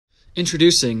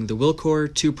Introducing the Wilcor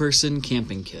 2-Person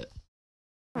Camping Kit.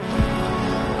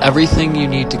 Everything you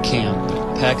need to camp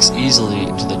packs easily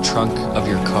into the trunk of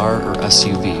your car or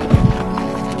SUV.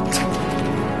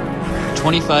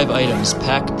 25 items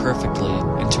pack perfectly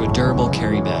into a durable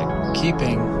carry bag,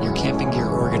 keeping your camping gear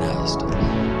organized.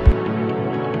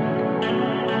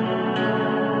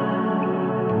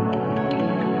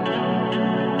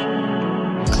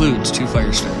 Includes 2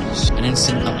 fire starters, an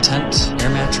instant up tent, air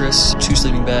mattress, 2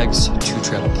 sleeping bags, 2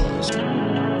 travel pillows.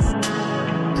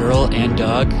 Girl and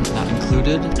dog not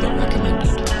included, but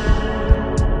recommended.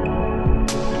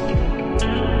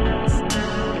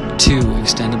 2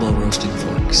 extendable roasting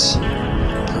forks,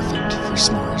 perfect for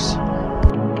s'mores.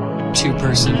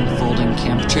 2-person folding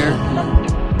camp chair.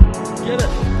 Get it.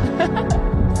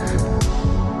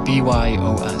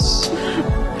 BYOS.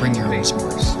 Bring your own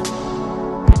s'mores.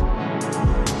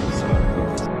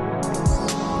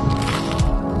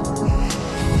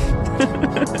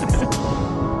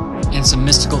 And some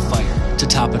mystical fire to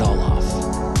top it all off.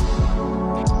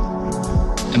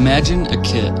 Imagine a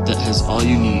kit that has all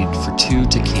you need for 2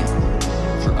 to camp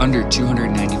for under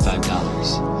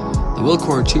 $295. The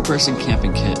Wilcor 2-Person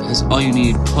Camping Kit has all you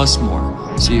need plus more,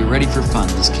 so you're ready for fun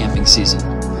this camping season.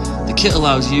 The kit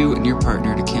allows you and your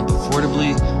partner to camp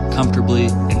affordably, comfortably,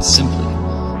 and simply,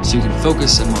 so you can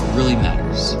focus on what really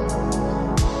matters.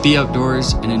 Be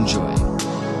outdoors and enjoy.